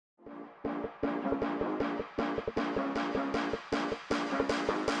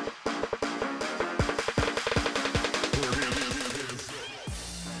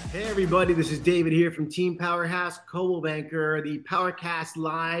everybody, this is David here from Team Powerhouse, Coldwell Banker, the PowerCast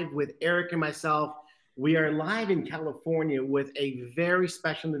live with Eric and myself. We are live in California with a very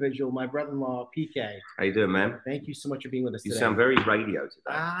special individual, my brother-in-law, PK. How you doing, man? Thank you so much for being with us today. You sound very radio today.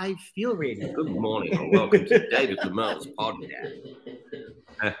 I feel radio. Good morning and welcome to David Lamel's podcast.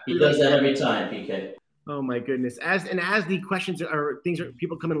 He does that every time, PK. Oh my goodness! As the questions are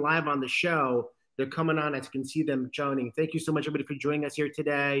people coming live on the show, they're coming on. As you can see them joining. Thank you so much, everybody, for joining us here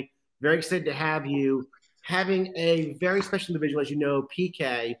today. Very excited to have you. Having a very special individual, as you know,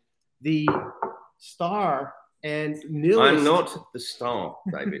 PK, the star and newest. I'm not the star,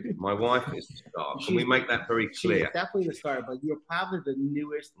 David. My wife is the star. Can we make that very clear? She's definitely the star, but you're probably the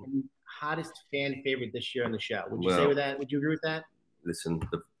newest and hottest fan favorite this year on the show. Would you say with that? Would you agree with that? Listen,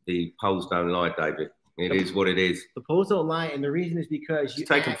 the polls don't lie, David. It is what it is. The polls don't lie, and the reason is because it's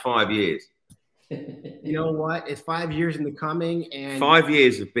taken 5 years. You know what? It's 5 years in the coming, and 5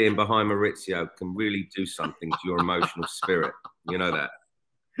 years of being behind Maurizio can really do something to your emotional spirit. You know that.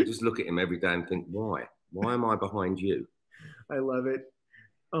 I just look at him every day and think, why? Why am I behind you? I love it.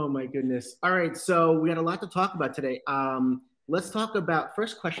 Oh my goodness. All right, so we got a lot to talk about today. Let's talk about,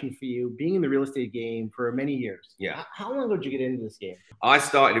 first question for you, being in the real estate game for many years. Yeah. How long ago did you get into this game? I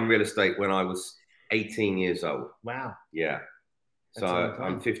started in real estate when I was 18 years old. Wow. Yeah. So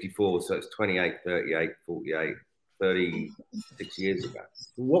I'm 54, so it's 28, 38, 48, 36 years ago.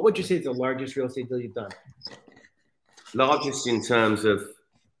 What would you say is the largest real estate deal you've done? Largest in terms of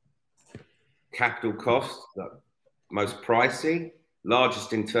capital cost, most pricey.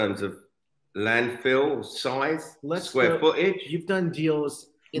 Largest in terms of landfill size, square footage. You've done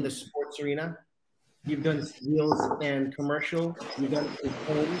deals in the sports arena. You've done deals in commercial. You've done it in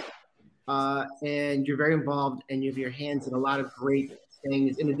homes. And you're very involved, and you have your hands in a lot of great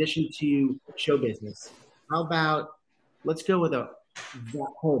things in addition to show business. How about, let's go with the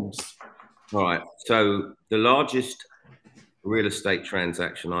homes. All right. So the largest real estate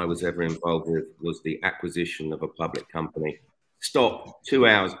transaction I was ever involved with was the acquisition of a public company. Stopped 2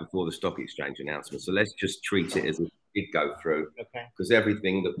 hours before the stock exchange announcement. So let's just treat it as it did go through. Okay. Because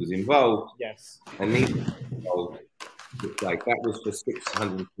everything that was involved and needed to be involved. Like that was for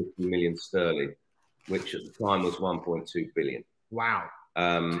 650 million sterling, which at the time was 1.2 billion. Wow.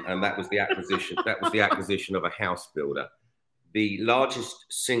 And that was the acquisition. That was the acquisition of a house builder. The largest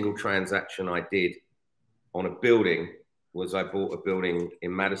single transaction I did on a building was I bought a building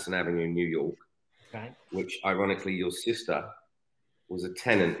in Madison Avenue, New York, which ironically your sister was a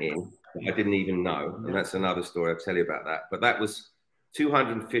tenant in. I didn't even know. And that's another story. I'll tell you about that. But that was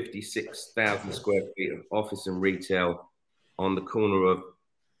 256,000 square feet of office and retail on the corner of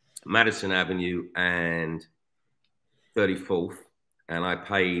Madison Avenue and 34th. And I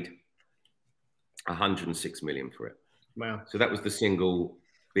paid 106 million for it. Wow. So that was the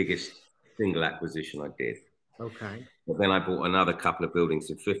biggest single acquisition I did. Okay. But then I bought another couple of buildings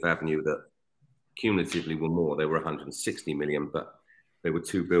in Fifth Avenue that cumulatively were more. They were 160 million, but they were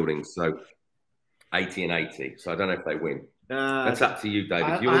two buildings. So 80 and 80. So I don't know if they win. That's up to you,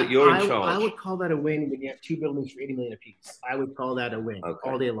 David. You're in charge. I would call that a win when you have two buildings for 80 million apiece. I would call that a win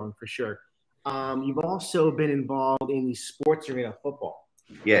all day long for sure. You've also been involved in the sports arena, football.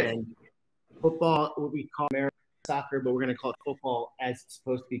 Yeah. And football, what we call American soccer, but we're going to call it football as it's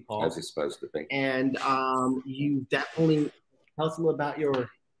supposed to be called. As it's supposed to be. And you definitely tell us a little about your.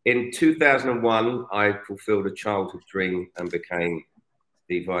 In 2001, I fulfilled a childhood dream and became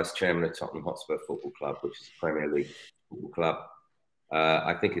the vice chairman of Tottenham Hotspur Football Club, which is a Premier League football club.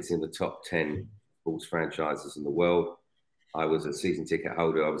 I think it's in the top 10 sports franchises in the world. I was a season ticket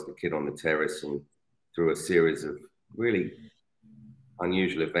holder. I was the kid on the terrace, and through a series of really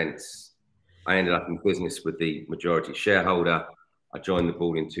unusual events, I ended up in business with the majority shareholder. I joined the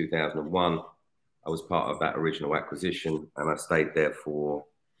board in 2001. I was part of that original acquisition, and I stayed there for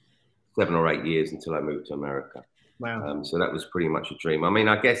 7 or 8 years until I moved to America. Wow. So that was pretty much a dream. I mean,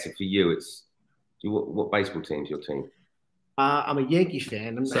 I guess for you, what baseball team's your team? I'm a Yankees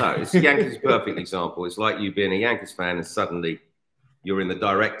fan. So it's Yankees' perfect example. It's like you being a Yankees fan and suddenly you're in the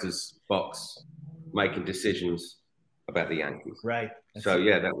director's box making decisions about the Yankees. Right. So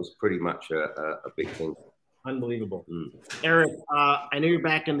yeah, that was pretty much a big thing. Unbelievable. Eric, I know you're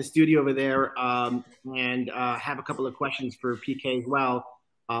back in the studio over there and have a couple of questions for PK as well.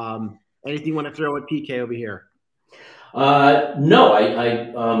 Anything you want to throw at PK over here? No,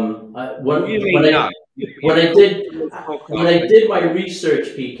 when I did my research,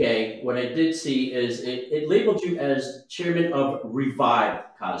 PK, what I did see is it labeled you as chairman of Revive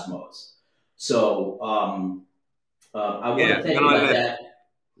Cosmos. So I want to thank you about that.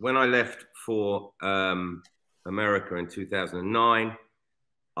 When I left for America in 2009,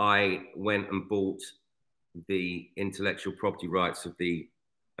 I went and bought the intellectual property rights of the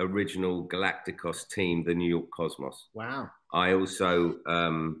original Galacticos team, the New York Cosmos. Wow. I also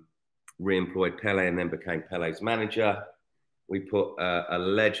re-employed Pele and then became Pele's manager. We put a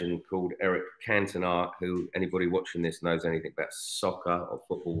legend called Eric Cantona, who anybody watching this knows anything about soccer or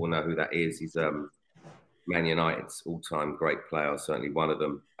football will know who that is. He's Man United's all-time great player, certainly one of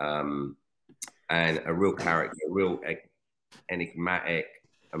them, and a real character, a real enigmatic,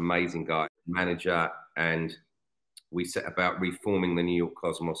 amazing guy, manager, and we set about reforming the New York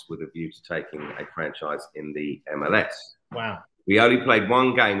Cosmos with a view to taking a franchise in the MLS. Wow. We only played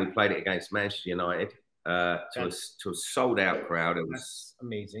one game. We played it against Manchester United to a sold-out crowd. It was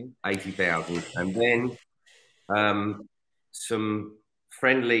amazing, 80,000, and then some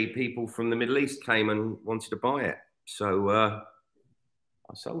friendly people from the Middle East came and wanted to buy it, so I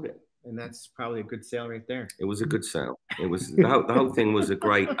sold it. And that's probably a good sale right there. It was a good sale. It was the whole thing was a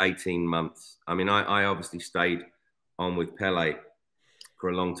great 18 months. I mean, I obviously stayed on with Pele for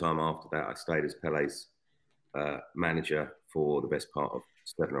a long time after that. I stayed as Pele's manager for the best part of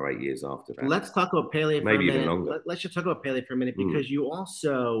 7 or 8 years after that. Let's talk about Pele for maybe a minute. Even longer. Let's just talk about Pele for a minute, because you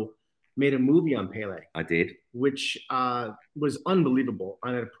also made a movie on Pele. I did. Which was unbelievable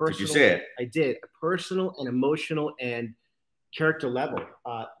on a personal. Did you see it? I did. A personal and emotional and character level.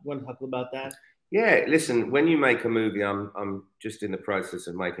 Want to talk about that? Yeah, listen, when you make a movie, I'm just in the process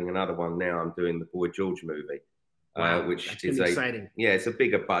of making another one now. I'm doing the Boy George movie. Wow, which is exciting. Yeah, it's a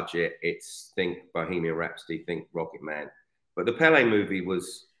bigger budget. It's think Bohemian Rhapsody, think Rocket Man. But the Pele movie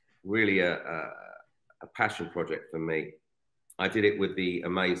was really a passion project for me. I did it with the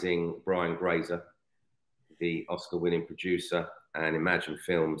amazing Brian Grazer, the Oscar-winning producer, and Imagine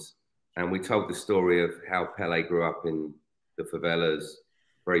Films. And we told the story of how Pele grew up in the favelas,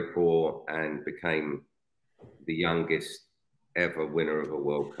 very poor, and became the youngest ever winner of a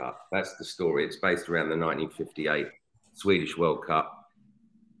World Cup. That's the story. It's based around the 1958 Swedish World Cup.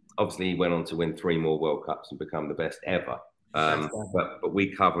 Obviously, he went on to win 3 more World Cups and become the best ever. But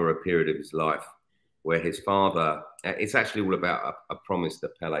we cover a period of his life where his father, it's actually all about a promise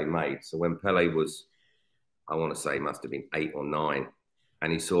that Pele made. So when Pele was, I want to say, must have been 8 or 9,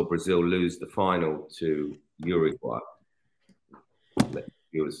 and he saw Brazil lose the final to Uruguay.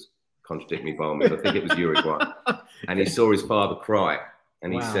 He was contradict me by all means. I think it was Uruguay. And he saw his father cry,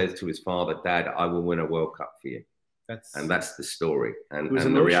 and he says to his father, "Dad, I will win a World Cup for you." And that's the story, and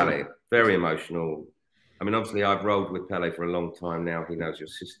the reality. Very emotional. I mean, obviously, I've rolled with Pele for a long time now. He knows your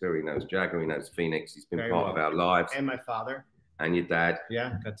sister, he knows Jagger, he knows Phoenix. He's been part of our lives. And my father. And your dad.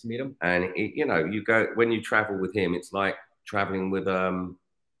 Yeah, got to meet him. And you know, you go when you travel with him, it's like traveling with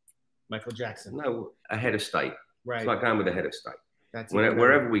Michael Jackson. No, a head of state. Right. It's like going with a head of state. That's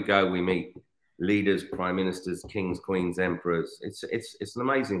wherever we go, we meet leaders, prime ministers, kings, queens, emperors. It's an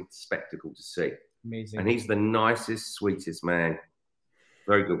amazing spectacle to see. Amazing. And he's the nicest, sweetest man.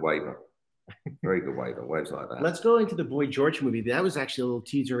 Very good waver. Very good waver. Waves like that. Let's go into the Boy George movie. That was actually a little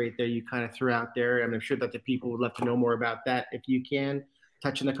teaser right there you kind of threw out there. And I'm sure that the people would love to know more about that. If you can,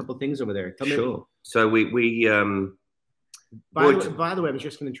 touch on a couple of things over there. Sure. So we by the way, I was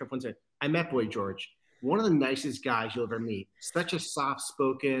just going to interrupt one second. I met Boy George. One of the nicest guys you'll ever meet. Such a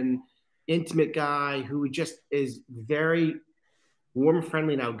soft-spoken, intimate guy who just is very warm,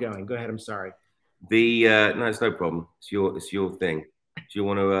 friendly, and outgoing. Go ahead. I'm sorry. No, it's no problem. It's your thing. Do you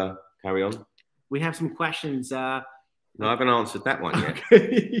want to carry on? We have some questions. No, I haven't answered that one yet.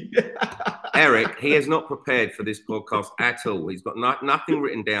 Okay. Eric, he is not prepared for this podcast at all. He's got nothing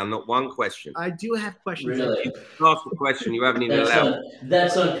written down, not one question. I do have questions. Really? You asked a question you haven't even allowed.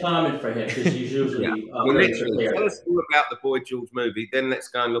 That's uncommon for him because he's usually literally, tell us all about the Boy George movie. Then let's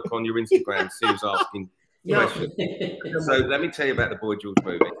go and look on your Instagram and see who's asking questions. So let me tell you about the Boy George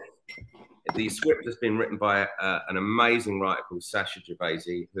movie. The script has been written by an amazing writer called Sasha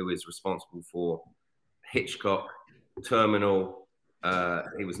Gervasi, who is responsible for Hitchcock, Terminal.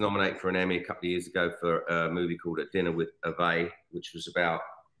 He was nominated for an Emmy a couple of years ago for a movie called A Dinner with Hervé, which was about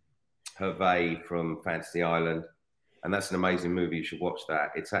Hervé from Fantasy Island. And that's an amazing movie. You should watch that.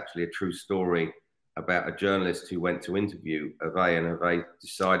 It's actually a true story about a journalist who went to interview Hervé, and Hervé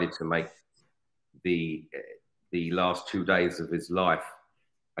decided to make the last 2 days of his life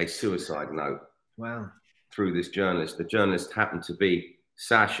a suicide note. Wow. Through this journalist. The journalist happened to be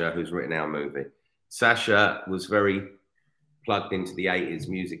Sasha, who's written our movie. Sasha was very plugged into the 80s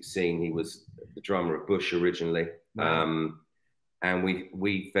music scene. He was the drummer of Bush originally. Wow. And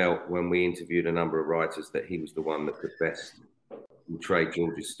we felt when we interviewed a number of writers that he was the one that could best portray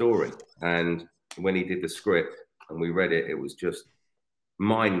George's story. And when he did the script and we read it, it was just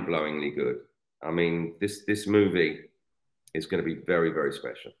mind-blowingly good. I mean, this movie is going to be very, very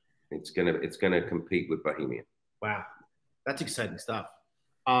special. It's gonna compete with Bohemian. Wow, that's exciting stuff.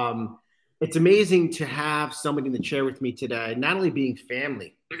 It's amazing to have somebody in the chair with me today, not only being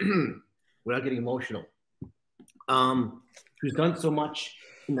family, without getting emotional, who's done so much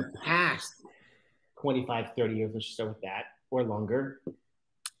in the past 25, 30 years, let's start with that, or longer,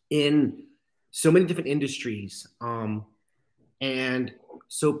 in so many different industries, and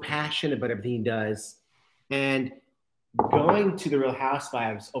so passionate about everything he does. And going to the Real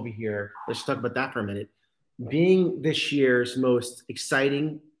Housewives over here, let's talk about that for a minute, being this year's most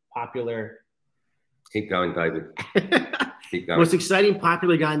exciting, popular. Keep going, David. Keep going. Most exciting,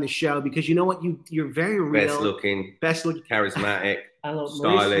 popular guy in the show, because you know what? You're very real. Best looking, charismatic, I don't know,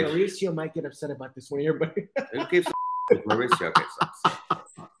 stylish. Mauricio might get upset about this one here, but who gives a if Mauricio gets upset?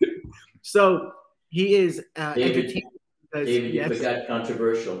 So he is David, entertaining. David, you forgot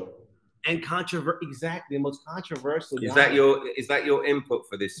controversial. And exactly, the most controversial. Is that your input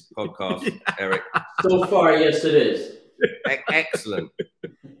for this podcast, Eric? So far, yes, it is. Excellent.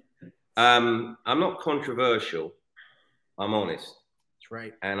 I'm not controversial. I'm honest. That's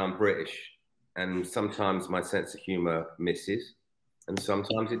right. And I'm British. And sometimes my sense of humor misses, and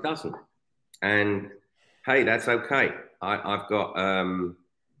sometimes it doesn't. And hey, that's okay. I've got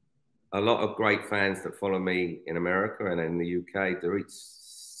a lot of great fans that follow me in America and in the UK. They're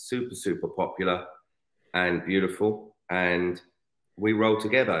super, super popular and beautiful, and we roll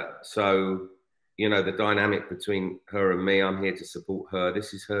together. So, you know, the dynamic between her and me, I'm here to support her.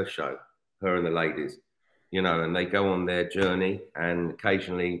 This is her show, her and the ladies, you know, and they go on their journey, and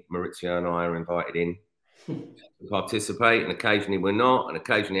occasionally Maurizio and I are invited in to participate, and occasionally we're not, and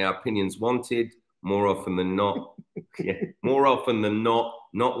occasionally our opinion's wanted, more often than not. More often than not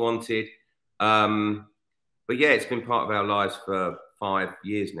wanted. But yeah, it's been part of our lives for 5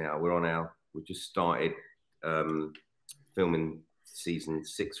 years now. We just started filming season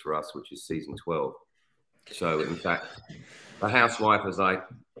 6 for us, which is season 12. So in fact, the housewife, as I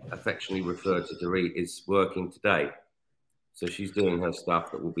affectionately refer to Dorit, is working today. So she's doing her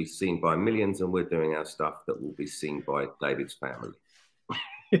stuff that will be seen by millions, and we're doing our stuff that will be seen by David's family.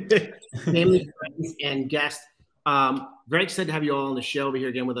 Family, friends, and guests. Very excited to have you all on the show over here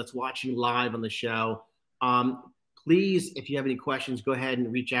again with us, watching live on the show. Please, if you have any questions, go ahead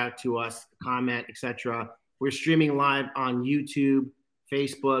and reach out to us, comment, etc. We're streaming live on YouTube,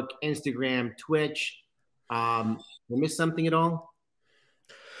 Facebook, Instagram, Twitch. We missed something at all?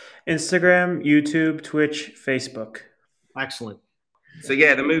 Instagram, YouTube, Twitch, Facebook. Excellent. So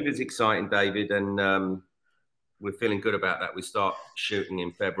yeah, the movie's exciting, David, and we're feeling good about that. We start shooting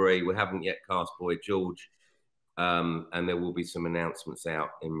in February. We haven't yet cast Boy George, and there will be some announcements out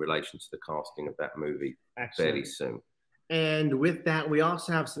in relation to the casting of that movie fairly soon. And with that, we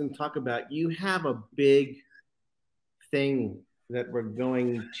also have something to talk about. You have a big thing that we're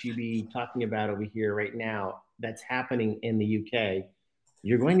going to be talking about over here right now that's happening in the UK.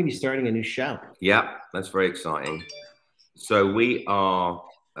 You're going to be starting a new show. Yeah, that's very exciting. So we are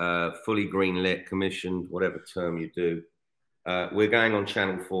fully greenlit, commissioned, whatever term you do. We're going on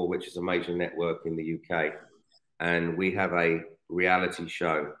Channel 4, which is a major network in the UK. And we have a reality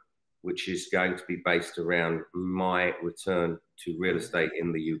show, which is going to be based around my return to real estate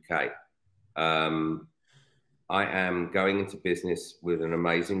in the UK. I am going into business with an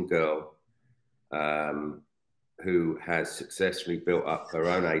amazing girl who has successfully built up her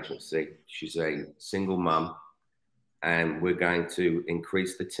own agency. She's a single mum, and we're going to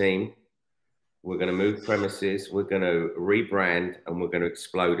increase the team. We're going to move premises. We're going to rebrand, and we're going to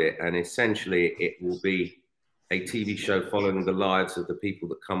explode it. And essentially, it will be a TV show following the lives of the people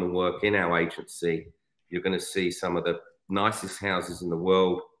that come and work in our agency. You're going to see some of the nicest houses in the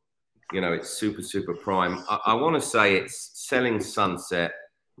world. You know, it's super, super prime. I want to say it's Selling Sunset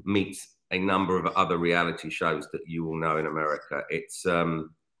meets a number of other reality shows that you will know in America. It's the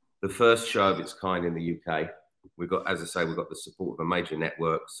first show of its kind in the UK. We've got, as I say, we've got the support of a major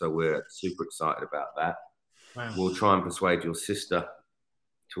network, so we're super excited about that. Wow. We'll try and persuade your sister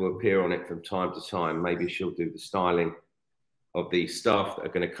to appear on it from time to time. Maybe she'll do the styling of the staff that are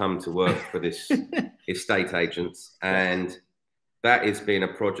going to come to work for this estate agents. And that has been a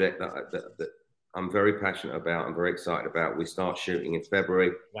project that I'm very passionate about. I'm very excited about. We start shooting in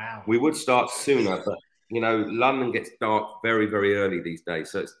February. Wow. We would start sooner, but you know, London gets dark very, very early these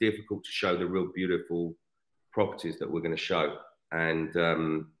days. So it's difficult to show the real beautiful properties that we're going to show. And,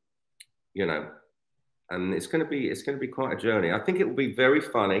 you know, and it's going to be quite a journey. I think it will be very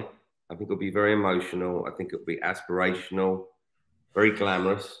funny. I think it'll be very emotional. I think it'll be aspirational, very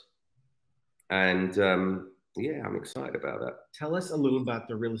glamorous. And yeah, I'm excited about that. Tell us a little about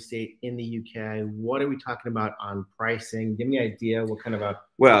the real estate in the UK. What are we talking about on pricing? Give me an idea what kind of a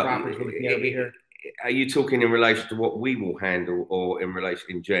property we're looking at over here. Are you talking in relation to what we will handle or in relation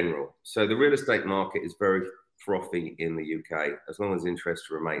in general? So the real estate market is very frothy in the UK. As long as interest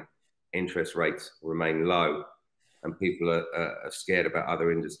rates remain low and people are scared about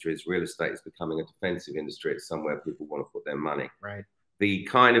other industries, real estate is becoming a defensive industry. It's somewhere people want to put their money. Right. The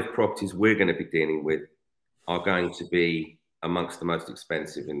kind of properties we're going to be dealing with are going to be amongst the most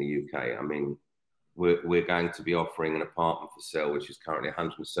expensive in the UK. I mean, we're going to be offering an apartment for sale, which is currently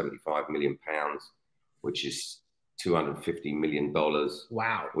 £175 million, which is $250 million.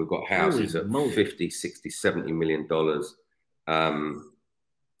 Wow. We've got houses at $50, $60, $70 million.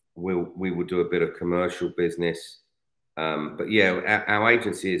 We will do a bit of commercial business. But yeah, our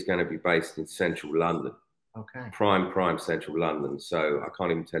agency is going to be based in central London. Okay. Prime central London. So I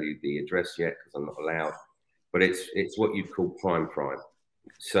can't even tell you the address yet because I'm not allowed. But it's what you'd call prime.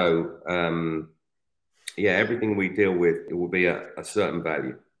 So yeah, everything we deal with, it will be a certain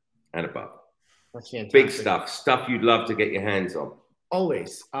value and above. That's fantastic. Big stuff you'd love to get your hands on.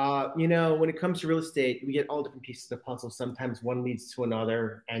 Always. You know, when it comes to real estate, we get all different pieces of the puzzle. Sometimes one leads to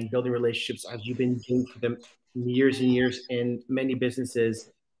another, and building relationships, as you've been doing for them years and years in many businesses.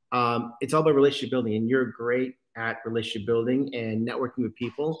 It's all about relationship building, and you're great at relationship building and networking with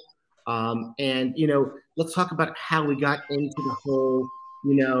people. And, you know, let's talk about how we got into the whole,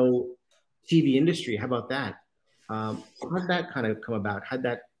 you know, TV industry. How about that? How did that kind of come about? How did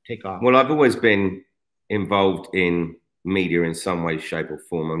that take off? Well, I've always been involved in media in some way, shape or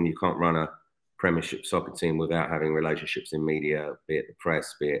form. I mean, you can't run a Premiership soccer team without having relationships in media, be it the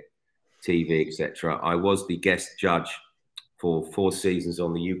press, be it TV, etc. I was the guest judge for 4 seasons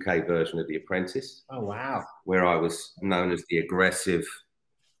on the UK version of The Apprentice. Oh, wow. Where I was known as the aggressive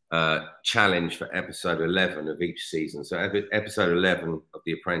challenge for episode 11 of each season. So episode 11 of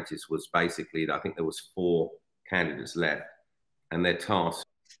The Apprentice was basically, I think there was 4 candidates left, and their task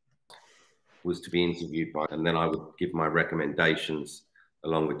was to be interviewed by, and then I would give my recommendations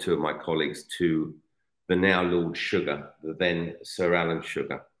along with 2 of my colleagues to the now Lord Sugar, the then Sir Alan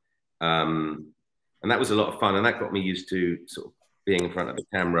Sugar. And that was a lot of fun, and that got me used to sort of being in front of the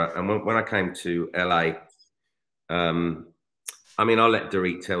camera. And when I came to LA, I mean, I'll let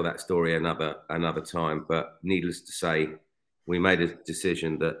Dorit tell that story another time, but needless to say, we made a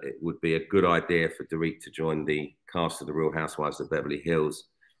decision that it would be a good idea for Dorit to join the cast of The Real Housewives of Beverly Hills.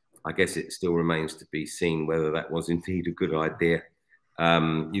 I guess it still remains to be seen whether that was indeed a good idea.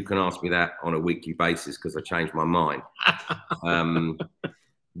 You can ask me that on a weekly basis because I changed my mind.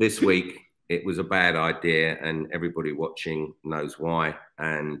 This week, it was a bad idea, and everybody watching knows why.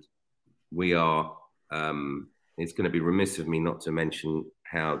 And we are... it's going to be remiss of me not to mention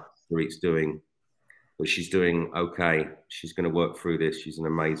how Dorit's doing, but she's doing okay. She's going to work through this. She's an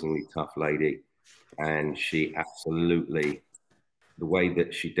amazingly tough lady, and she absolutely, the way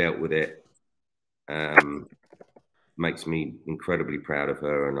that she dealt with it, makes me incredibly proud of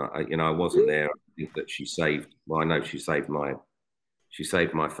her. And I wasn't there. I think that she saved. Well, I know she saved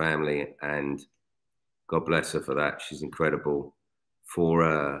my family, and God bless her for that. She's incredible. For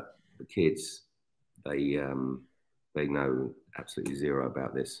the kids, they know absolutely zero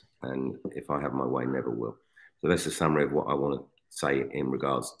about this, and if I have my way, never will. So that's a summary of what I want to say in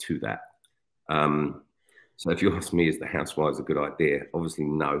regards to that. So if you ask me, is the Housewives a good idea? Obviously,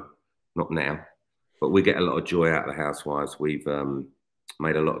 no, not now. But we get a lot of joy out of the Housewives. We've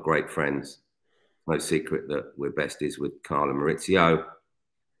made a lot of great friends. No secret that we're besties with Carl and Maurizio,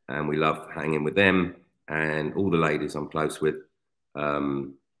 and we love hanging with them. And all the ladies I'm close with,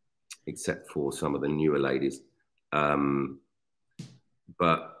 except for some of the newer ladies.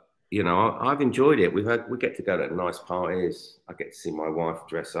 But you know, I've enjoyed it. We get to go to nice parties. I get to see my wife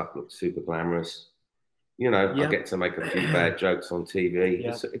dress up, look super glamorous. You know, I get to make a few bad jokes on TV.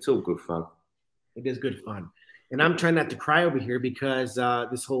 It's all good fun. It is good fun. And I'm trying not to cry over here because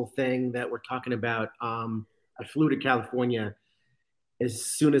this whole thing that we're talking about, I flew to California as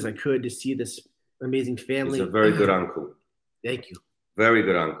soon as I could to see this amazing family. He's a very good uncle. Thank you. Very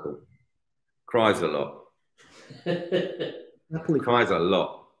good uncle. Cries a lot. Definitely cries a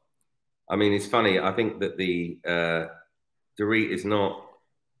lot. I mean, it's funny. I think that the Dorit is not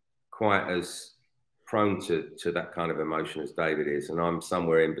quite as prone to that kind of emotion as David is, and I'm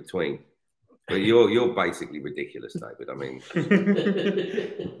somewhere in between. But you're basically ridiculous, David. I mean,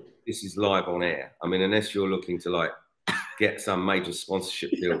 this is live on air. I mean, unless you're looking to like get some major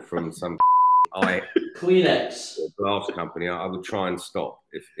sponsorship deal from some Kleenex glass company, I would try and stop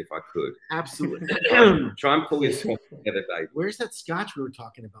if I could. Absolutely. Try and pull yourself together, Dave. Where's that scotch we were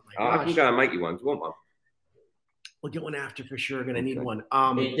talking about? My I gosh. can go and make you one. Do you want one? We'll get one after for sure. Gonna need one.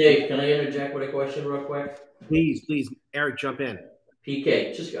 Hey, Dave, can I interject with a question real quick? Please, Eric, jump in.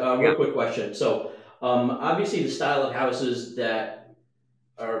 PK, just a real quick question. So, obviously, the style of houses that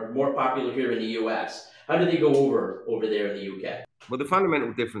are more popular here in the U.S., how do they go over there in the U.K.? Well, the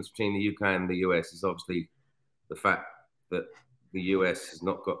fundamental difference between the UK and the US is obviously the fact that the US has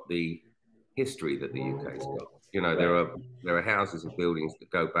not got the history that the UK's got. You know, there are houses and buildings that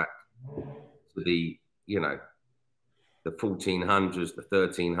go back to the, you know, the 1400s, the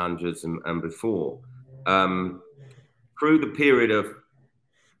 1300s, and before. Through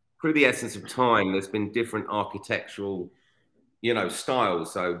the essence of time, there's been different architectural, you know,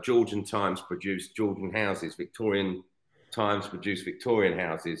 styles. So Georgian times produced Georgian houses, Victorian times produced Victorian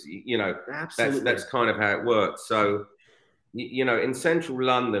houses. You know, that's kind of how it works. So, you know, in central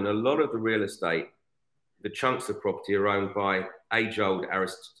London, a lot of the real estate, the chunks of property are owned by age-old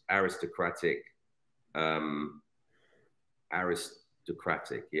aristocratic,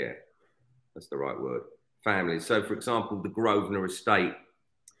 yeah, that's the right word, families. So, for example, the Grosvenor estate,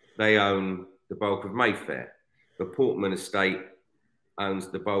 they own the bulk of Mayfair. The Portman estate owns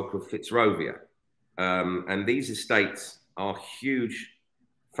the bulk of Fitzrovia. And these estates are huge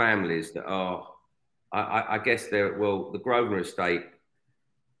families that are, I guess they're, well, the Grosvenor estate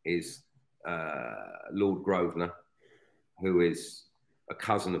is Lord Grosvenor, who is a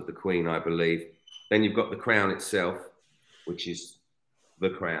cousin of the Queen, I believe. Then you've got the Crown itself, which is the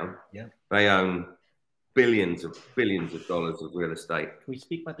Crown. Yeah. They own billions of dollars of real estate. Can we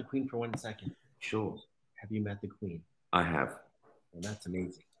speak about the Queen for 1 second? Sure. Have you met the Queen? I have. Well, that's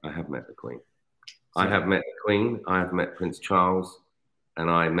amazing. I have met the Queen. So, I have met the Queen. I have met Prince Charles, and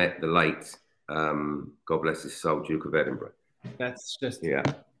I met the late, God bless his soul, Duke of Edinburgh. That's just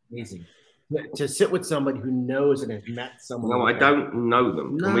amazing. To sit with somebody who knows and has met someone. No, I don't know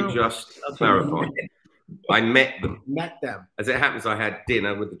them. Can we just clarify? I met them. Met them. As it happens, I had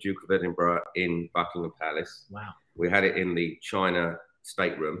dinner with the Duke of Edinburgh in Buckingham Palace. Wow. We had it in the China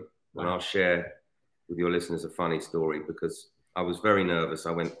stateroom. Wow. And I'll share with your listeners a funny story because I was very nervous.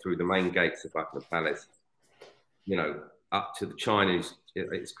 I went through the main gates of Buckingham Palace, you know, up to the Chinese,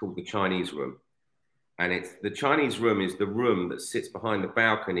 it's called the Chinese room. And the Chinese room is the room that sits behind the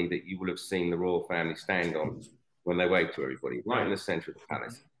balcony that you will have seen the royal family stand on when they wave to everybody, right in the center of the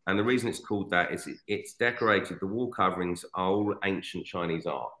palace. And the reason it's called that is it's decorated, the wall coverings are all ancient Chinese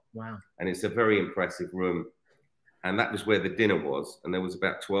art. Wow. And it's a very impressive room. And that was where the dinner was. And there was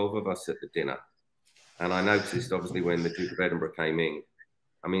about 12 of us at the dinner. And I noticed, obviously, when the Duke of Edinburgh came in,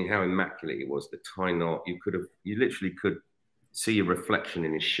 I mean, how immaculate he was, the tie knot. You literally could see a reflection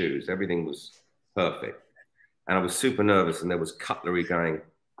in his shoes. Everything was perfect. And I was super nervous, and there was cutlery going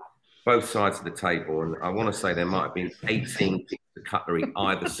both sides of the table. And I want to say there might have been 18 pieces of cutlery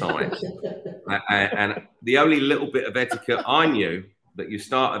either side. And the only little bit of etiquette I knew, that you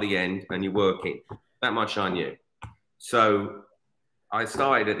start at the end and you work in. That much I knew. So I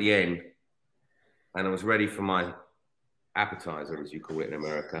started at the end, and I was ready for my appetizer, as you call it in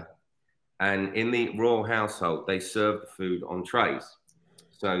America. And in the royal household, they serve the food on trays.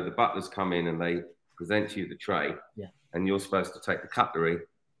 So the butlers come in and they present you the tray, and you're supposed to take the cutlery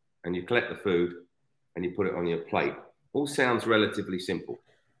and you collect the food and you put it on your plate. All sounds relatively simple,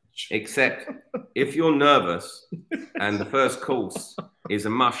 except if you're nervous and the first course is a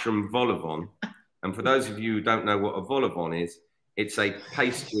mushroom vol au vent. And for those of you who don't know what a vol au vent is, it's a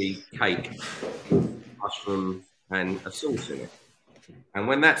pastry cake with mushroom and a sauce in it. And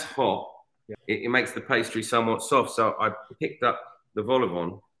when that's hot, it makes the pastry somewhat soft. So I picked up the vol au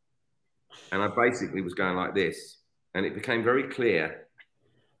vent and I basically was going like this. And it became very clear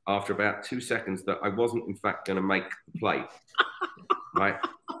after about 2 seconds that I wasn't, in fact, going to make the plate. Right?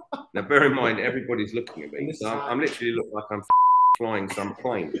 Now, bear in mind, everybody's looking at me. So I'm literally look like I'm flying some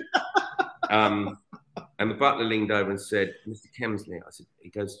plane. And the butler leaned over and said, "Mr. Kemsley," he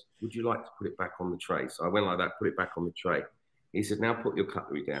goes, "would you like to put it back on the tray?" So I went like that, put it back on the tray. He said, "Now put your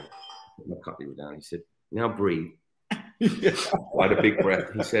cutlery down." I put my cutlery down. He said, "Now breathe." I had a big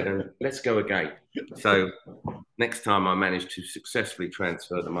breath. He said, "And let's go again." So next time I managed to successfully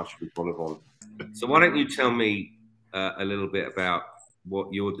transfer the mushroom vol au vent. So why don't you tell me a little bit about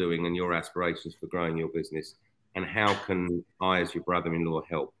what you're doing and your aspirations for growing your business, and how can I, as your brother-in-law,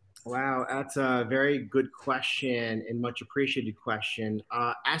 help? Wow, that's a very good question and much appreciated question.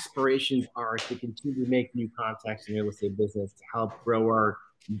 Aspirations are to continue to make new contacts in the real estate business to help grow our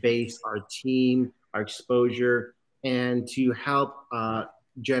base, our team, our exposure, and to help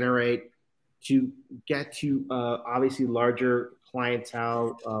get to obviously larger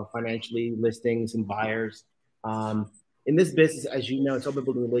clientele, financially, listings and buyers. in this business, as you know, it's all about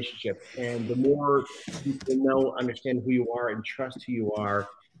building relationships. And the more people know, understand who you are, and trust who you are,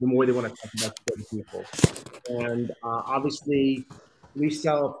 the more they want to talk about you to other people. And obviously, we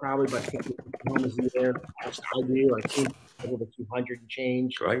sell probably about 50 homes a year. I do. Our team over 200 and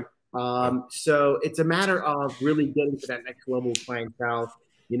change. Great. So it's a matter of really getting to that next level of clientele.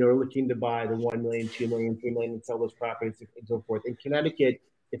 You know, we're looking to buy the 1 million, 2 million, 3 million, and sell those properties and so forth. In Connecticut,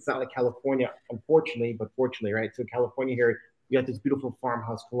 it's not like California, unfortunately, but fortunately, right? So California here, you got this beautiful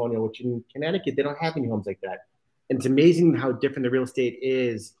farmhouse colonial, which in Connecticut, they don't have any homes like that. And it's amazing how different the real estate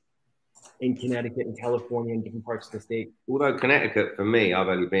is in Connecticut and California and different parts of the state. Although Connecticut, for me, I've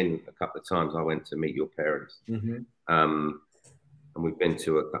only been a couple of times. I went to meet your parents. And we've been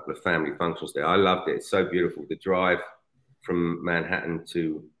to a couple of family functions there. I loved it. It's so beautiful. The drive from Manhattan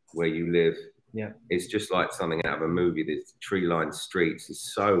to where you live, it's just like something out of a movie. There's tree-lined streets.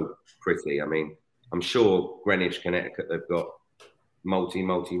 It's so pretty. I mean, I'm sure Greenwich, Connecticut, they've got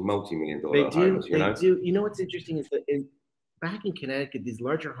multi-million dollar homes. They do. You know what's interesting is that back in Connecticut, these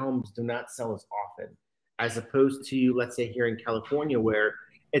larger homes do not sell as often, as opposed to, let's say, here in California, where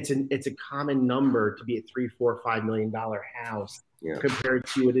it's a common number to be a $3, $4, $5 million house compared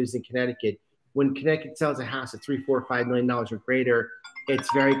to what it is in Connecticut. When Connecticut sells a house at $3, $4, $5 million or greater,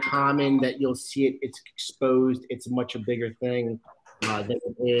 it's very common that you'll see it. It's exposed. It's much a bigger thing than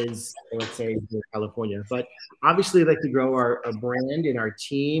it is, let's say, in California. But obviously, I'd like to grow our brand and our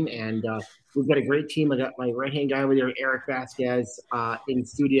team, and we've got a great team. I got my right-hand guy over there, Eric Vasquez, in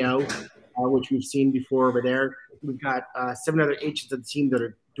studio, which we've seen before over there. We've got 7 other agents of the team that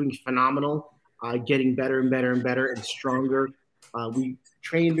are doing phenomenal, getting better and better and better and stronger. We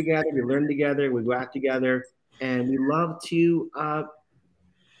train together, we learn together, we go out together, and we love to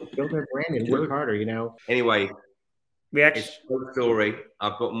build our brand and work harder, you know. Anyway, it's a story.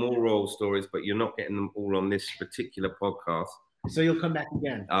 I've got more royal stories, but you're not getting them all on this particular podcast. So you'll come back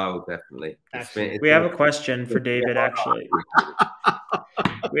again. Oh, definitely. We have a question for David, actually.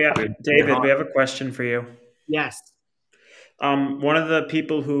 David, we have a question for you. Yes. One of the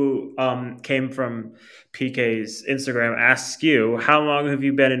people who came from PK's Instagram asks you, how long have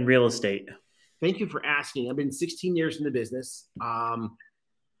you been in real estate? Thank you for asking. I've been 16 years in the business.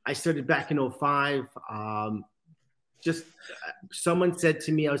 I started back in 2005. Someone said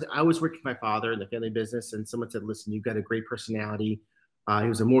to me, I was working with my father in the family business, and someone said, listen, you've got a great personality. He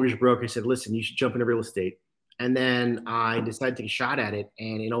was a mortgage broker. He said, listen, you should jump into real estate. And then I decided to take a shot at it.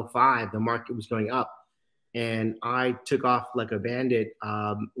 And in 2005, the market was going up. And I took off like a bandit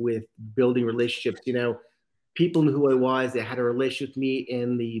with building relationships. You know, people knew who I was. They had a relationship with me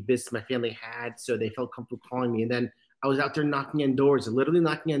in the business my family had, so they felt comfortable calling me. And then I was out there knocking on doors, literally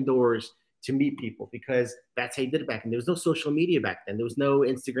knocking on doors to meet people, because that's how you did it back then. There was no social media back then. There was no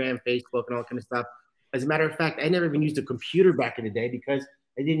Instagram, Facebook, and all kind of stuff. As a matter of fact, I never even used a computer back in the day because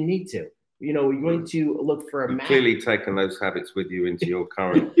I didn't need to. You know, you're going to look for a map. Clearly taken those habits with you into your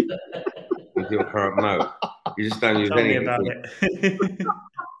current mode. You just don't use anything. Tell me about it.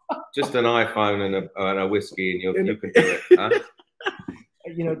 Just an iPhone and a whiskey, and you can do it. Huh?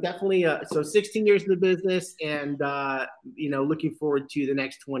 You know, definitely. So 16 years in the business, and you know, looking forward to the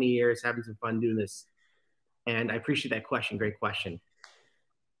next 20 years, having some fun doing this. And I appreciate that question. Great question.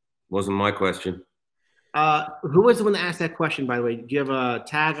 Wasn't my question. Who was the one that asked that question, by the way? Do you have a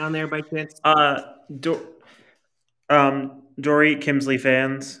tag on there by chance? Dory Kemsley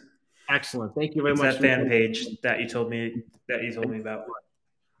fans. Excellent. Thank you very much. That fan page that you told me about.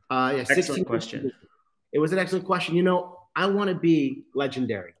 Yeah, excellent question. It was an excellent question. You know, I want to be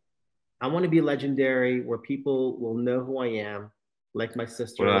legendary. I want to be legendary where people will know who I am, like my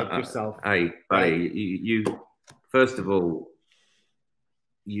sister, like yourself. Hey, buddy, you first of all,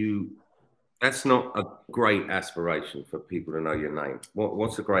 that's not a great aspiration for people to know your name.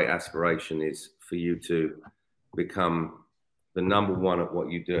 What's a great aspiration is for you to become the #1 at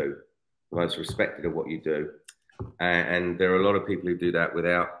what you do, the most respected at what you do. And there are a lot of people who do that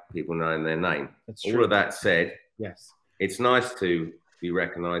without people knowing their name. That's true. All of that said, yes, it's nice to be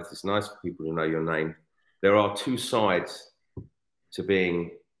recognized. It's nice for people to know your name. There are 2 sides to being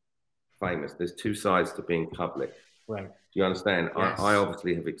famous. There's 2 sides to being public. Right. Do you understand? Yes. I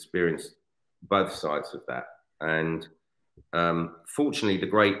obviously have experienced both sides of that. And fortunately, the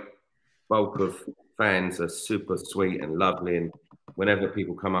great bulk of fans are super sweet and lovely. And whenever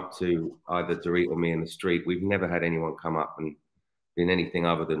people come up to either Dorit or me in the street, we've never had anyone come up and been anything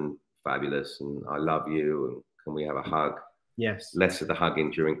other than fabulous and I love you and can we have a hug? Yes. Less of the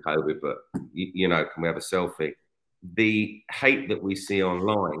hugging during COVID, but you know, can we have a selfie? The hate that we see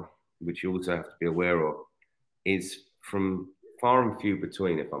online, which you also have to be aware of, is from far and few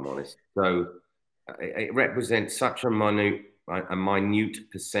between, if I'm honest. So it represents such a minute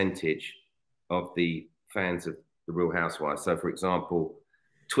percentage of the fans of the Real Housewives. So, for example,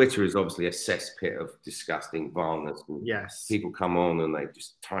 Twitter is obviously a cesspit of disgusting vileness. And yes. People come on and they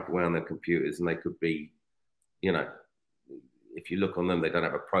just type away on their computers, and they could be, you know, if you look on them, they don't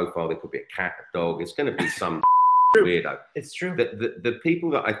have a profile. They could be a cat, a dog. It's going to be some weirdo. It's true. The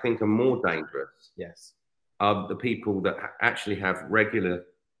people that I think are more dangerous, yes, are the people that actually have regular,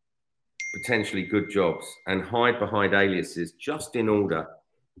 potentially good jobs and hide behind aliases just in order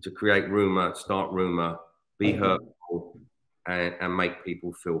to create rumor, start rumor, be hurtful, and make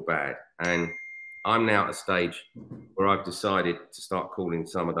people feel bad. And I'm now at a stage where I've decided to start calling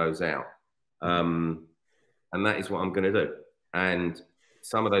some of those out. And that is what I'm going to do. And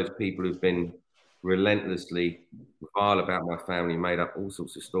some of those people who've been relentlessly vile about my family, made up all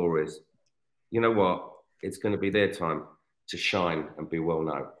sorts of stories, you know what? It's going to be their time to shine and be well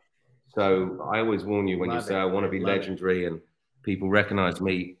known. So I always warn you when you say, I want to be legendary and people recognize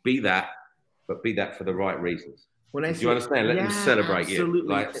me, be that, but be that for the right reasons. Do you understand? Let them celebrate you.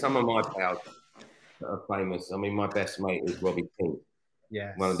 Like some of my pals that are famous. I mean, my best mate is Robbie King.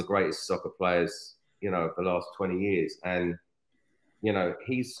 Yes. One of the greatest soccer players, you know, of the last 20 years. And, you know,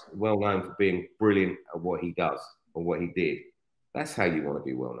 he's well known for being brilliant at what he does or what he did. That's how you want to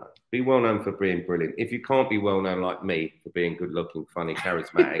be well known. Be well known for being brilliant. If you can't be well known like me for being good looking, funny,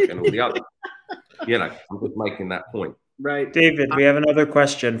 charismatic, and all the other, you know, I'm just making that point. Right. David, we have another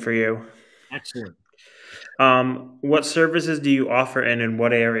question for you. Excellent. What services do you offer and in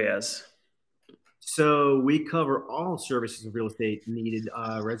what areas? So we cover all services of real estate needed,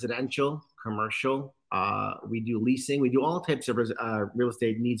 residential, commercial. We do leasing. We do all types of real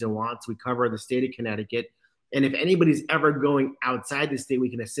estate needs and wants. We cover the state of Connecticut. And if anybody's ever going outside the state, we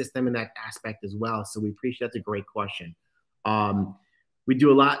can assist them in that aspect as well. So we appreciate that's a great question. We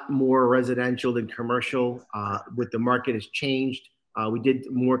do a lot more residential than commercial. With the market has changed. We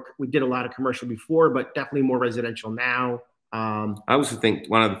did a lot of commercial before, but definitely more residential now. I also think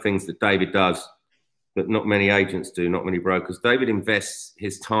one of the things that David does that not many agents do, not many brokers, David invests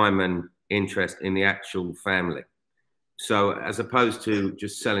his time and interest in the actual family. So as opposed to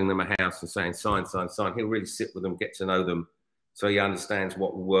just selling them a house and saying, sign, sign, sign, he'll really sit with them, get to know them, so he understands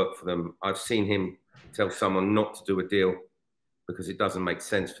what will work for them. I've seen him tell someone not to do a deal because it doesn't make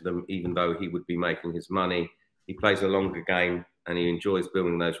sense for them, even though he would be making his money. He plays a longer game and he enjoys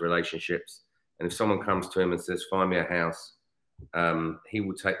building those relationships. And if someone comes to him and says, find me a house, he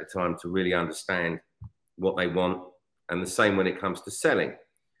will take the time to really understand what they want. And the same when it comes to selling.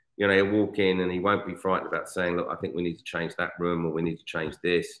 You know, he'll walk in and he won't be frightened about saying, look, I think we need to change that room or we need to change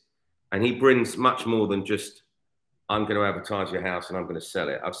this. And he brings much more than just, I'm going to advertise your house and I'm going to sell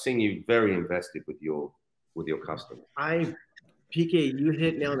it. I've seen you very invested with your customers. PK, you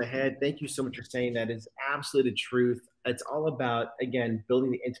hit nail on the head. Thank you so much for saying that. It's absolutely the truth. It's all about, again,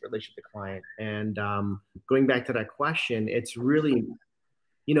 building the intimate relationship with the client. And going back to that question, it's really,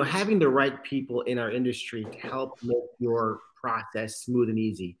 you know, having the right people in our industry to help make your process smooth and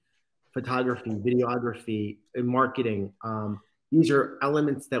easy. Photography, videography, and marketing. These are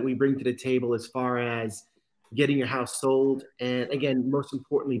elements that we bring to the table as far as getting your house sold. And again, most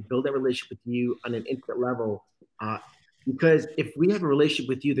importantly, build that relationship with you on an intimate level. Because if we have a relationship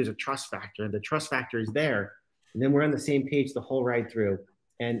with you, there's a trust factor, and the trust factor is there. And then we're on the same page the whole ride through.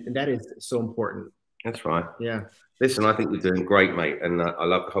 And that is so important. That's right. Yeah. Listen, I think you're doing great, mate. And I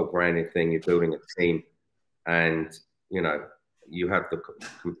love the whole branding thing. You're building a team. And, you know, you have the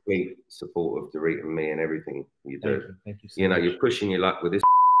complete support of Dorit and me and everything you do. Thank you. You know, you're pushing your luck with this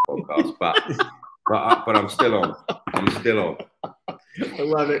podcast, but I'm still on. I'm still on. I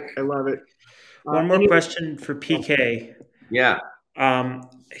love it. I love it. One more question for PK. Yeah.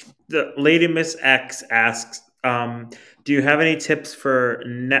 The Lady Miss X asks, do you have any tips for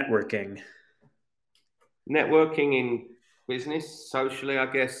networking? Networking in business, socially, I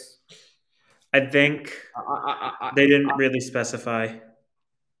guess. I think they didn't really specify.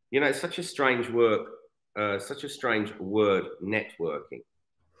 You know, it's such a strange word, networking,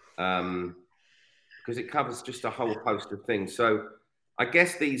 because it covers just a whole host of things. So I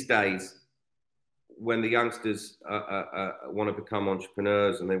guess these days, when the youngsters want to become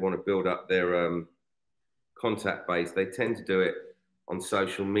entrepreneurs and they want to build up their contact base, they tend to do it on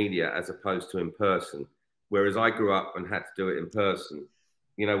social media as opposed to in person. Whereas I grew up and had to do it in person.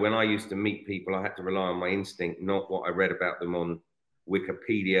 You know, when I used to meet people, I had to rely on my instinct, not what I read about them on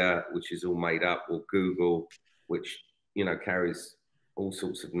Wikipedia, which is all made up, or Google, which, you know, carries all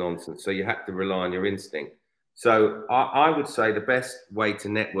sorts of nonsense. So you have to rely on your instinct. So I would say the best way to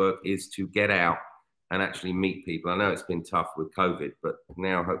network is to get out and actually meet people. I know it's been tough with COVID, but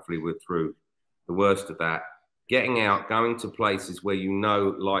now hopefully we're through the worst of that. Getting out, going to places where you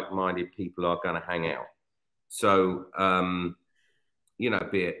know like-minded people are going to hang out. So, you know,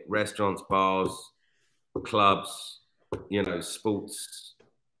 be it restaurants, bars, clubs, you know, sports.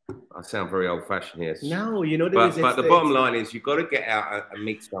 I sound very old-fashioned here. No, you know, but the bottom line is you've got to get out and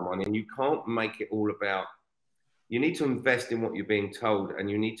meet someone, and you can't make it all about. You need to invest in what you're being told, and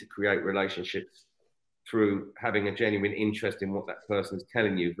you need to create relationships through having a genuine interest in what that person is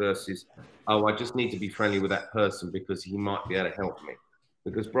telling you versus, oh, I just need to be friendly with that person because he might be able to help me.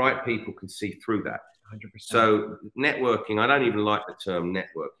 Because bright people can see through that. 100%. So networking, I don't even like the term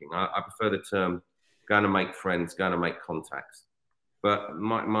networking. I prefer the term going to make friends, going to make contacts. But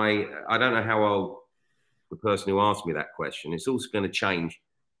I don't know how old the person who asked me that question. It's also going to change.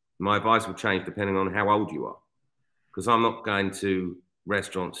 My advice will change depending on how old you are. Because I'm not going to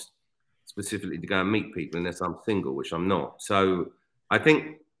restaurants specifically to go and meet people unless I'm single, which I'm not. So I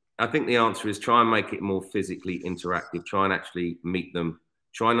think the answer is try and make it more physically interactive. Try and actually meet them.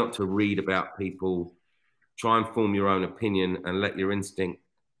 Try not to read about people. Try and form your own opinion and let your instinct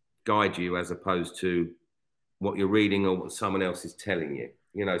guide you as opposed to what you're reading or what someone else is telling you.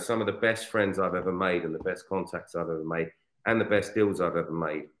 You know, some of the best friends I've ever made and the best contacts I've ever made and the best deals I've ever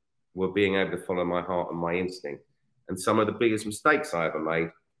made were being able to follow my heart and my instinct. And some of the biggest mistakes I ever made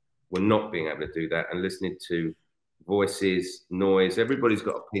were not being able to do that and listening to voices, noise. Everybody's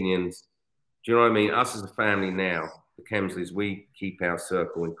got opinions. Do you know what I mean? Us as a family now, the Kemsleys, we keep our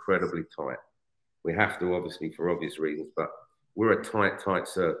circle incredibly tight. We have to, obviously, for obvious reasons, but we're a tight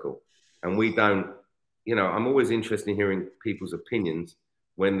circle. And we don't, you know, I'm always interested in hearing people's opinions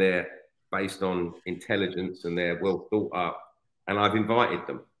when they're based on intelligence and they're well thought up. And I've invited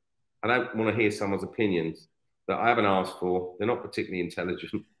them. I don't want to hear someone's opinions that I haven't asked for. They're not particularly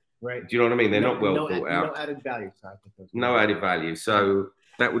intelligent. Right. Do you know what I mean? They're not well thought out. No added value. No added value. So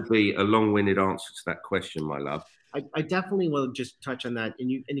that would be a long-winded answer to that question, my love. I definitely will just touch on that.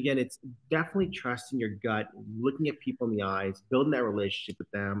 And again, it's definitely trusting your gut, looking at people in the eyes, building that relationship with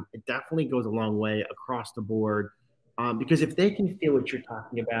them. It definitely goes a long way across the board. Because if they can feel what you're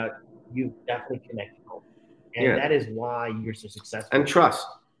talking about, you definitely connect home. And that is why you're so successful. And trust.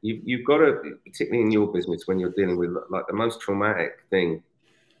 You've got to, particularly in your business, when you're dealing with like the most traumatic thing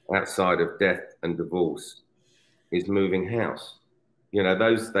outside of death and divorce is moving house. You know,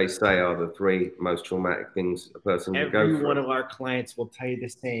 those, they say, are the three most traumatic things a person can go through. Every one of our clients will tell you the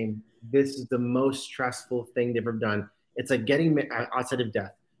same. This is the most stressful thing they've ever done. It's like getting outside of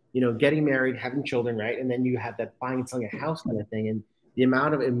death, you know, getting married, having children, right? And then you have that buying and selling a house kind of thing. And the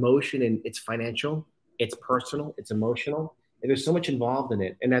amount of emotion, and it's financial, it's personal, it's emotional. And there's so much involved in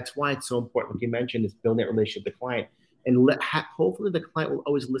it. And that's why it's so important. Like you mentioned, is building that relationship with the client. And hopefully the client will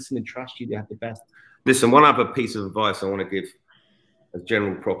always listen and trust you to have the best. Listen, one other piece of advice I want to give as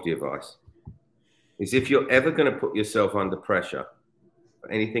general property advice is if you're ever going to put yourself under pressure for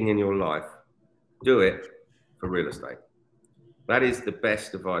anything in your life, do it for real estate. That is the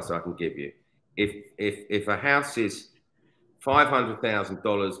best advice I can give you. If a house is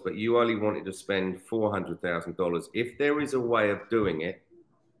 $500,000, but you only wanted to spend $400,000, if there is a way of doing it,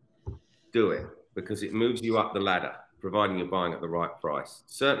 do it, because it moves you up the ladder, providing you're buying at the right price.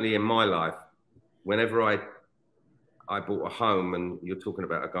 Certainly in my life, whenever I bought a home, and you're talking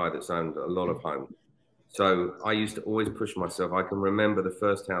about a guy that's owned a lot of homes. So I used to always push myself. I can remember the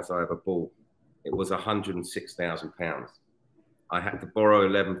first house I ever bought. It was £106,000. I had to borrow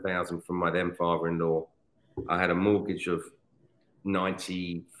 $11,000 from my then father-in-law. I had a mortgage of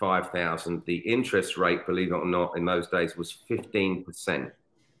 $95,000. The interest rate, believe it or not, in those days was 15%.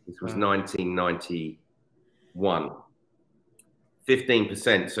 This was 1991.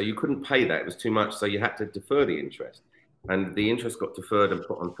 15%. So you couldn't pay that. It was too much. So you had to defer the interest. And the interest got deferred and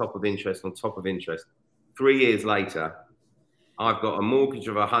put on top of interest on top of interest. 3 years later, I've got a mortgage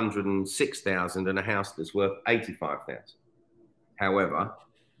of $106,000 and a house that's worth $85,000. However,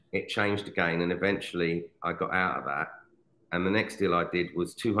 it changed again, and eventually I got out of that. And the next deal I did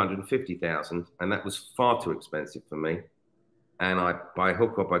was $250,000, and that was far too expensive for me. And by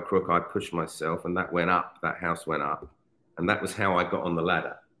hook or by crook, I pushed myself, and that went up. That house went up, and that was how I got on the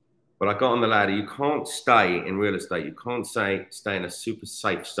ladder. But I got on the ladder. You can't stay in real estate. You can't stay in a super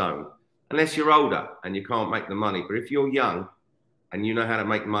safe zone unless you're older and you can't make the money. But if you're young and you know how to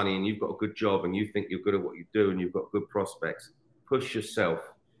make money and you've got a good job and you think you're good at what you do and you've got good prospects, push yourself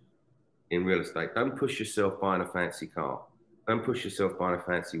in real estate. Don't push yourself buying a fancy car. Don't push yourself buying a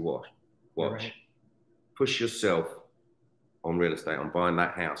fancy watch. Right. Push yourself on real estate, on buying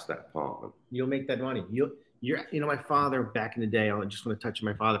that house, that apartment. You'll make that money. My father back in the day, I just want to touch on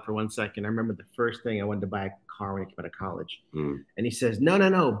my father for 1 second. I remember the first thing I wanted to buy a car when I came out of college. And he says,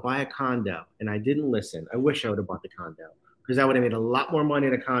 no, buy a condo. And I didn't listen. I wish I would have bought the condo because I would have made a lot more money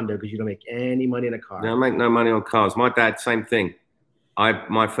in a condo because you don't make any money in a car. No, I make no money on cars. My dad, same thing.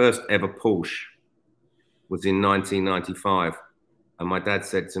 My first ever Porsche was in 1995. And my dad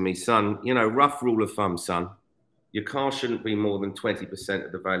said to me, son, rough rule of thumb, son, your car shouldn't be more than 20%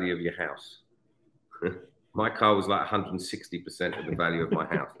 of the value of your house. My car was like 160% of the value of my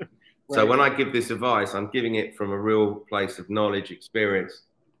house. Right. So when I give this advice, I'm giving it from a real place of knowledge, experience.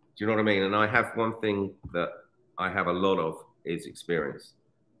 Do you know what I mean? And I have one thing that I have a lot of is experience,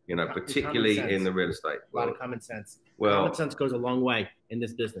 particularly in the real estate world. A lot of common sense. Well, common sense goes a long way in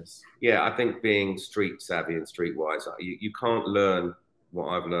this business. Yeah, I think being street savvy and streetwise, you can't learn what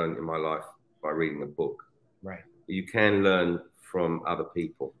I've learned in my life by reading a book. Right. You can learn from other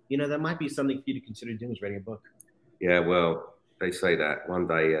people. That might be something for you to consider doing, is writing a book. Yeah, well, they say that one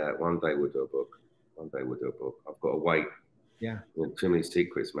day we'll do a book. One day we'll do a book. I've got to wait. Yeah. Too many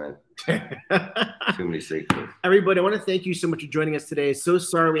secrets, man. Too many secrets. Everybody, I want to thank you so much for joining us today. So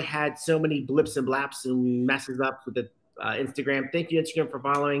sorry we had so many blips and blaps and messes up with the Instagram. Thank you, Instagram, for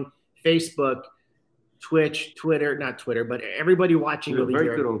following. Facebook, Twitch, Twitter, not Twitter, but everybody watching. You're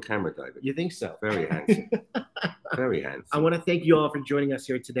very good on camera, David. You think so? Very handsome. Very handsome. I want to thank you all for joining us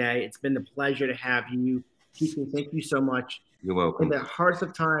here today. It's been a pleasure to have you. Thank you so much. You're welcome. In the hardest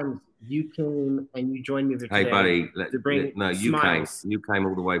of times, you came and you joined me today. Hey, buddy. You came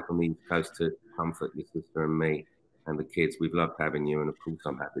all the way from the East Coast to comfort your sister and me and the kids. We've loved having you. And of course,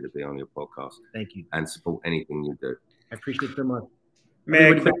 I'm happy to be on your podcast. Thank you. And support anything you do. I appreciate it so much. May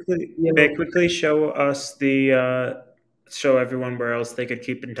I quickly show us show everyone where else they could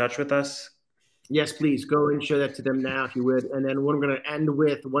keep in touch with us? Yes, please go and show that to them now if you would. And then we're going to end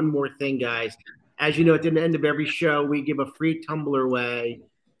with one more thing, guys. As you know, at the end of every show, we give a free tumbler away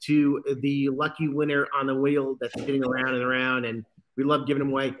to the lucky winner on the wheel that's spinning around and around. And we love giving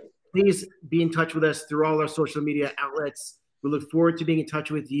them away. Please be in touch with us through all our social media outlets. We look forward to being in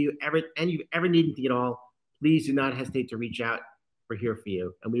touch with you. And you ever need anything at all, please do not hesitate to reach out. We're here for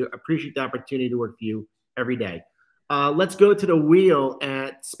you. And we appreciate the opportunity to work for you every day. Let's go to the wheel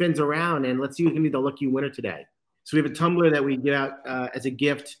and spins around, and let's see who's going to be the lucky winner today. So we have a tumbler that we give out as a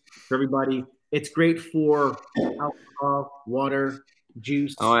gift for everybody. It's great for alcohol, water,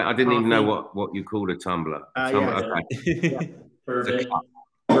 juice. Oh, I didn't even know what you called a tumbler. Okay. Yeah. Bourbon.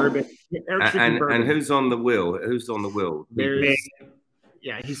 Bourbon. And who's on the wheel? Who's on the wheel?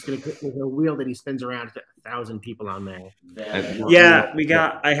 He's going to put a wheel that he spins around 1,000 people on there. Yeah,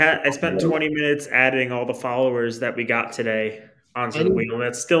 I spent 20 minutes adding all the followers that we got today onto the wheel.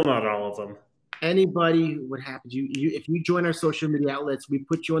 That's still not all of them. Anybody would happen to you if you join our social media outlets, we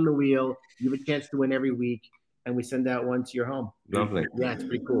put you on the wheel. You have a chance to win every week, and we send out one to your home. Lovely. Yeah, it's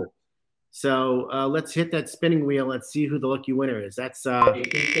pretty cool. So let's hit that spinning wheel. Let's see who the lucky winner is. That's Hey,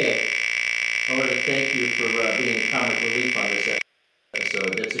 PK, I want to thank you for being comic relief on this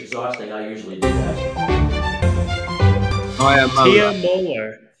episode. It's exhausting. I usually do that. Tia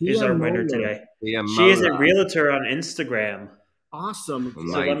Moeller is our winner today. She is a realtor on Instagram. Awesome.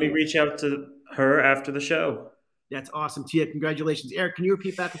 So let me reach out to her after the show. That's awesome, Tia. Congratulations. Eric, can you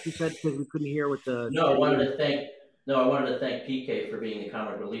repeat back what you said because we couldn't hear what the... I wanted to thank PK for being the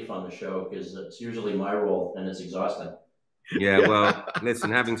comic relief on the show because it's usually my role and it's exhausting. Yeah, well,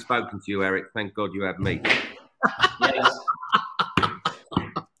 listen, having spoken to you, Eric, thank God you have me. Yes.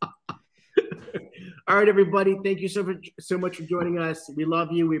 All right, everybody. Thank you so much for joining us. We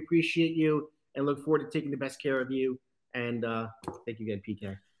love you. We appreciate you and look forward to taking the best care of you. And thank you again,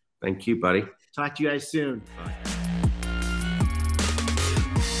 PK. Thank you, buddy. Talk to you guys soon. Bye.